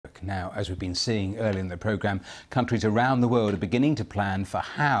back. Now, as we've been seeing earlier in the programme, countries around the world are beginning to plan for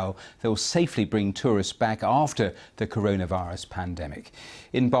how they'll safely bring tourists back after the coronavirus pandemic.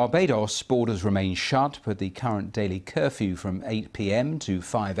 In Barbados, borders remain shut, but the current daily curfew from 8 p.m. to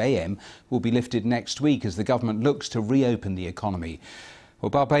 5 a.m. will be lifted next week as the government looks to reopen the economy. Well,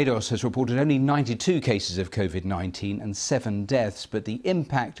 Barbados has reported only 92 cases of COVID-19 and 7 deaths, but the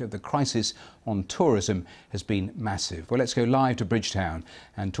impact of the crisis on tourism has been massive. Well, let's go live to Bridgetown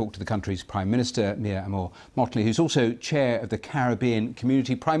and talk to the country's Prime Minister, Amor, Mottley, who's also chair of the Caribbean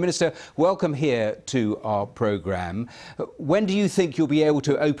Community. Prime Minister, welcome here to our programme. When do you think you'll be able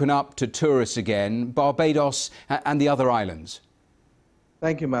to open up to tourists again, Barbados and the other islands?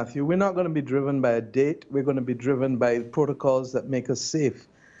 Thank you, Matthew. We're not going to be driven by a date. We're going to be driven by protocols that make us safe,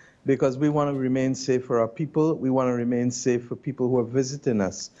 because we want to remain safe for our people. We want to remain safe for people who are visiting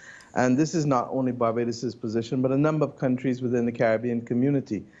us. And this is not only Barbados's position, but a number of countries within the Caribbean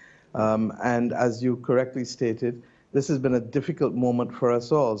community. And as you correctly stated, this has been a difficult moment for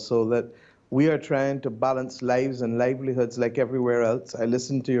us all, so that we are trying to balance lives and livelihoods like everywhere else. I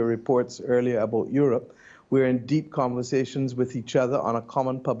listened to your reports earlier about Europe. We're in deep conversations with each other on a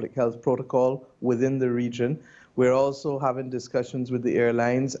common public health protocol within the region. We're also having discussions with the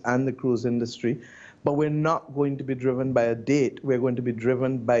airlines and the cruise industry. But we're not going to be driven by a date. We're going to be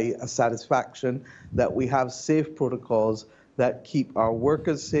driven by a satisfaction that we have safe protocols that keep our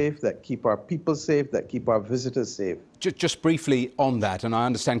workers safe, that keep our people safe, that keep our visitors safe. Just briefly on that, and I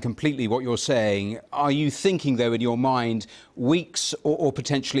understand completely what you're saying, are you thinking, though, in your mind, weeks or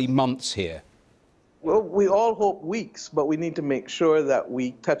potentially months here? Well, we all hope weeks, but we need to make sure that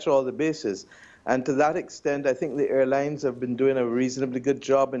we touch all the bases. And to that extent, I think the airlines have been doing a reasonably good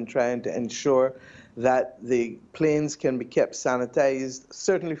job in trying to ensure that the planes can be kept sanitized,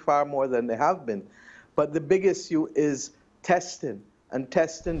 certainly far more than they have been. But the big issue is testing, and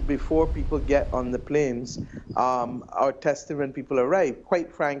testing before people get on the planes, or testing when people arrive.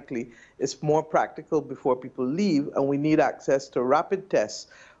 Quite frankly, it's more practical before people leave, and we need access to rapid tests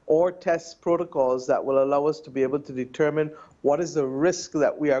or test protocols that will allow us to be able to determine what is the risk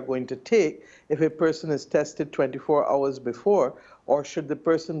that we are going to take if a person is tested 24 hours before, or should the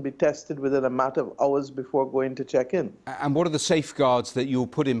person be tested within a matter of hours before going to check in. And what are the safeguards that you'll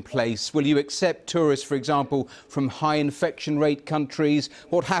put in place? Will you accept tourists, for example, from high infection rate countries?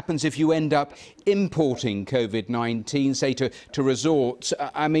 What happens if you end up importing COVID-19, say, to resorts?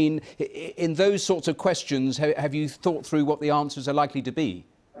 I mean, in those sorts of questions, have you thought through what the answers are likely to be?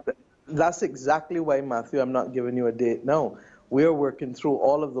 That's exactly why, Matthew, I'm not giving you a date now. We are working through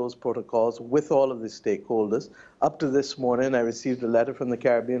all of those protocols with all of the stakeholders. Up to this morning, I received a letter from the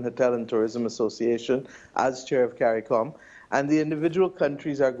Caribbean Hotel and Tourism Association as chair of CARICOM, and the individual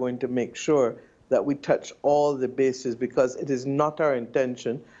countries are going to make sure that we touch all the bases, because it is not our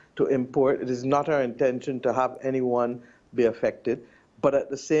intention to import. It is not our intention to have anyone be affected. But at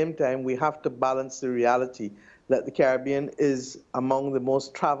the same time, we have to balance the reality that the Caribbean is among the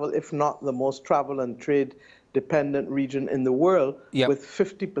most travel, if not the most travel and trade dependent region in the world, yep, with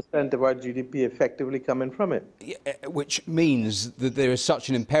 50% of our GDP effectively coming from it. Which means that there is such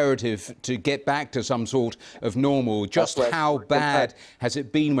an imperative to get back to some sort of normal. Just how bad has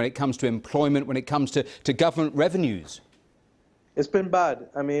it been when it comes to employment, when it comes to government revenues? It's been bad.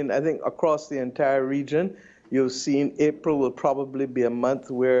 I mean, I think across the entire region, you've seen April will probably be a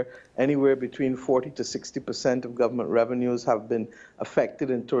month where anywhere between 40 to 60% of government revenues have been affected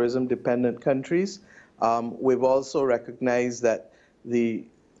in tourism-dependent countries. We've also recognized that the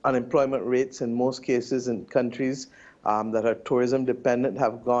unemployment rates in most cases in countries that are tourism-dependent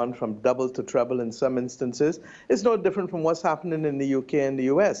have gone from double to treble in some instances. It's no different from what's happening in the UK and the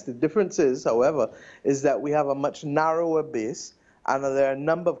US. The difference is, however, is that we have a much narrower base, and there are a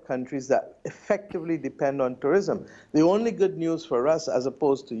number of countries that effectively depend on tourism. The only good news for us, as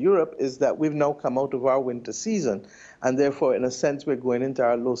opposed to Europe, is that we've now come out of our winter season, and therefore, in a sense, we're going into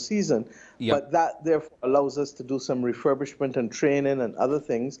our low season. Yep. But that, therefore, allows us to do some refurbishment and training and other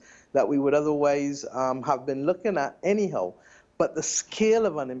things that we would otherwise have been looking at anyhow. But the scale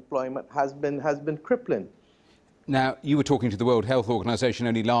of unemployment has been crippling. Now, you were talking to the World Health Organization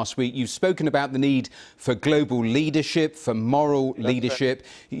only last week. You've spoken about the need for global leadership, for moral leadership.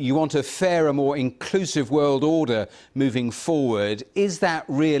 Right. You want a fairer, more inclusive world order moving forward. Is that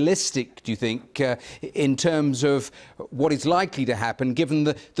realistic, do you think, in terms of what is likely to happen, given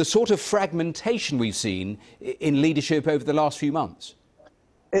the sort of fragmentation we've seen in leadership over the last few months?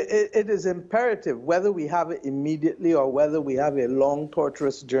 It is imperative, whether we have it immediately or whether we have a long,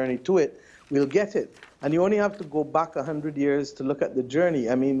 torturous journey to it, we'll get it. And you only have to go back 100 years to look at the journey.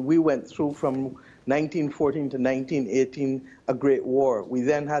 I mean, we went through from 1914 to 1918, a Great War. We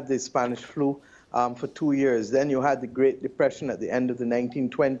then had the Spanish flu for 2 years. Then you had the Great Depression at the end of the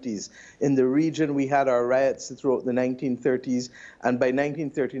 1920s. In the region, we had our riots throughout the 1930s, and by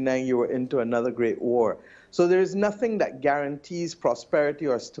 1939, you were into another Great War. So there is nothing that guarantees prosperity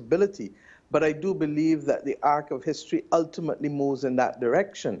or stability, but I do believe that the arc of history ultimately moves in that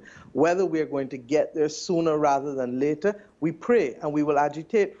direction. Whether we are going to get there sooner rather than later, we pray and we will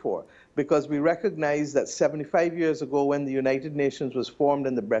agitate for, because we recognize that 75 years ago, when the United Nations was formed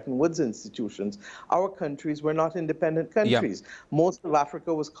and the Bretton Woods institutions, our countries were not independent countries. Yep. Most of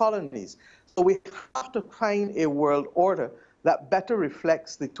Africa was colonies. So we have to find a world order that better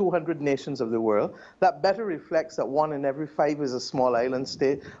reflects the 200 nations of the world, that better reflects that 1 in every 5 is a small island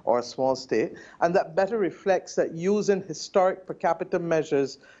state or a small state, and that better reflects that using historic per capita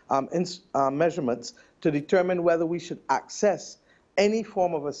measures, measurements to determine whether we should access any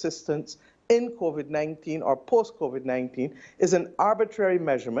form of assistance in COVID-19 or post-COVID-19 is an arbitrary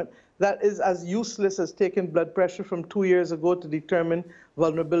measurement that is as useless as taking blood pressure from 2 years ago to determine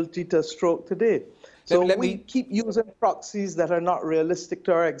vulnerability to stroke today. So we keep using proxies that are not realistic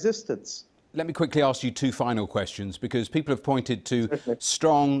to our existence. Let me quickly ask you 2 final questions, because people have pointed to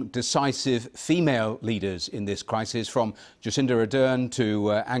strong, decisive female leaders in this crisis, from Jacinda Ardern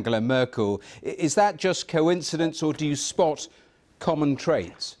to Angela Merkel. Is that just coincidence, or do you spot common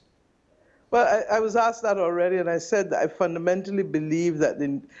traits? Well, I was asked that already, and I said that I fundamentally believe that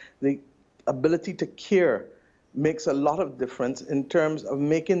the ability to care makes a lot of difference in terms of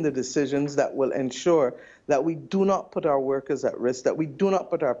making the decisions that will ensure that we do not put our workers at risk, that we do not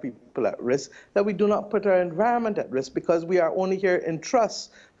put our people at risk, that we do not put our environment at risk, because we are only here in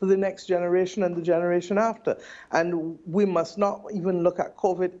trust for the next generation and the generation after. And we must not even look at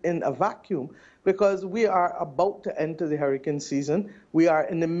COVID in a vacuum, because we are about to enter the hurricane season. We are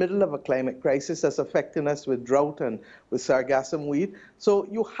in the middle of a climate crisis that's affecting us with drought and with sargassum weed. So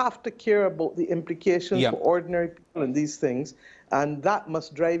you have to care about the implications for ordinary people in these things, and that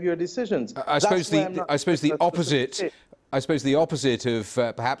must drive your decisions. I suppose the opposite of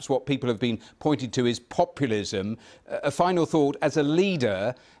perhaps what people have been pointed to is populism. A final thought: as a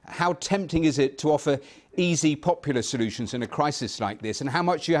leader, how tempting is it to offer easy popular solutions in a crisis like this, and how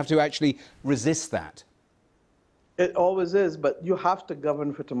much do you have to actually resist that? It always is, but you have to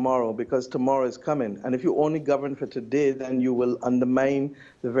govern for tomorrow, because tomorrow is coming. And if you only govern for today, then you will undermine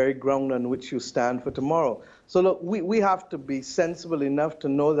the very ground on which you stand for tomorrow. So look, we have to be sensible enough to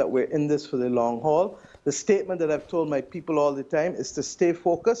know that we're in this for the long haul. The statement that I've told my people all the time is to stay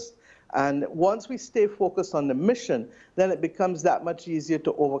focused. And once we stay focused on the mission, then it becomes that much easier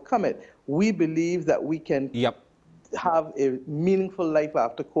to overcome it. We believe that we can have a meaningful life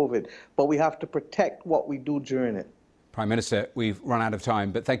after COVID, but we have to protect what we do during it. Prime Minister, we've run out of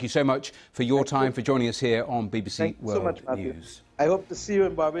time, but thank you so much for your time, for joining us here on BBC World News. I hope to see you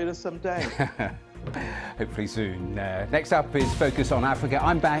in Barbados sometime. Hopefully soon. Next up is Focus on Africa.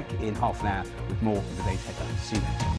 I'm back in half an hour with more of the day's headlines. See you next.